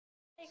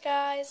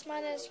Guys,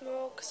 my name is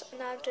Morgs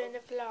and I'm doing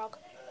a vlog,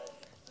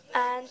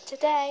 and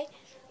today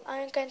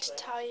I'm going to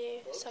tell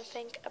you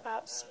something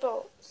about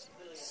sports.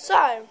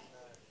 So,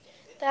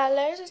 there are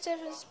loads of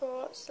different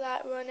sports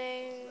like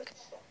running,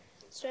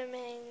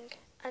 swimming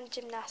and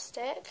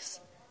gymnastics,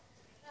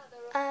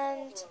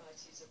 and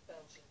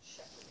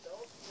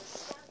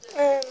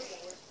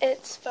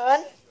it's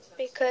fun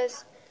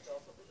because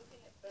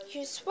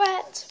you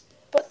sweat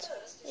but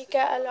you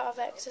get a lot of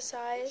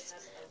exercise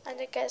and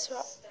it gets you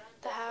up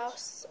the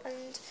house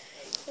and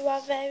you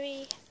are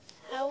very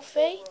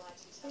healthy,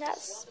 and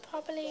that's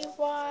probably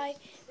why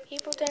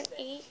people don't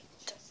eat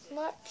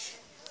much.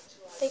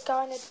 They go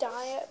on a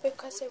diet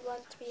because they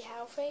want to be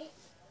healthy.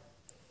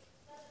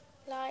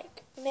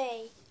 Like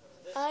me,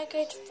 I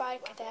go to Fire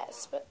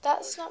Cadets, but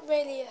that's not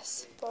really a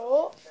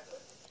sport,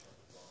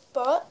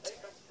 but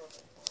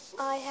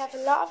I have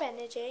a lot of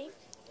energy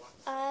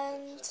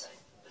and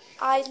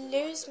I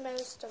lose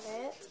most of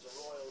it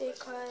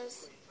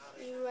because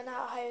you run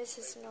out of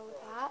hoses and all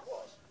that.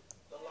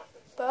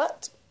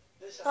 But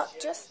not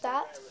just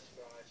that,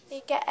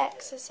 you get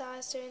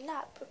exercise doing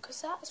that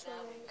because that's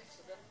running.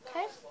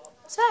 Okay,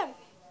 so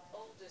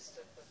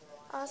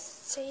I'll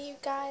see you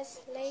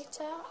guys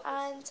later,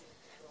 and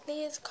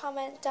please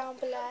comment down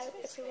below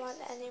if you want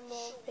any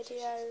more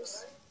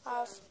videos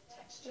of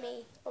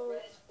me or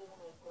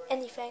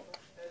anything.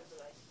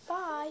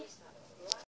 Bye.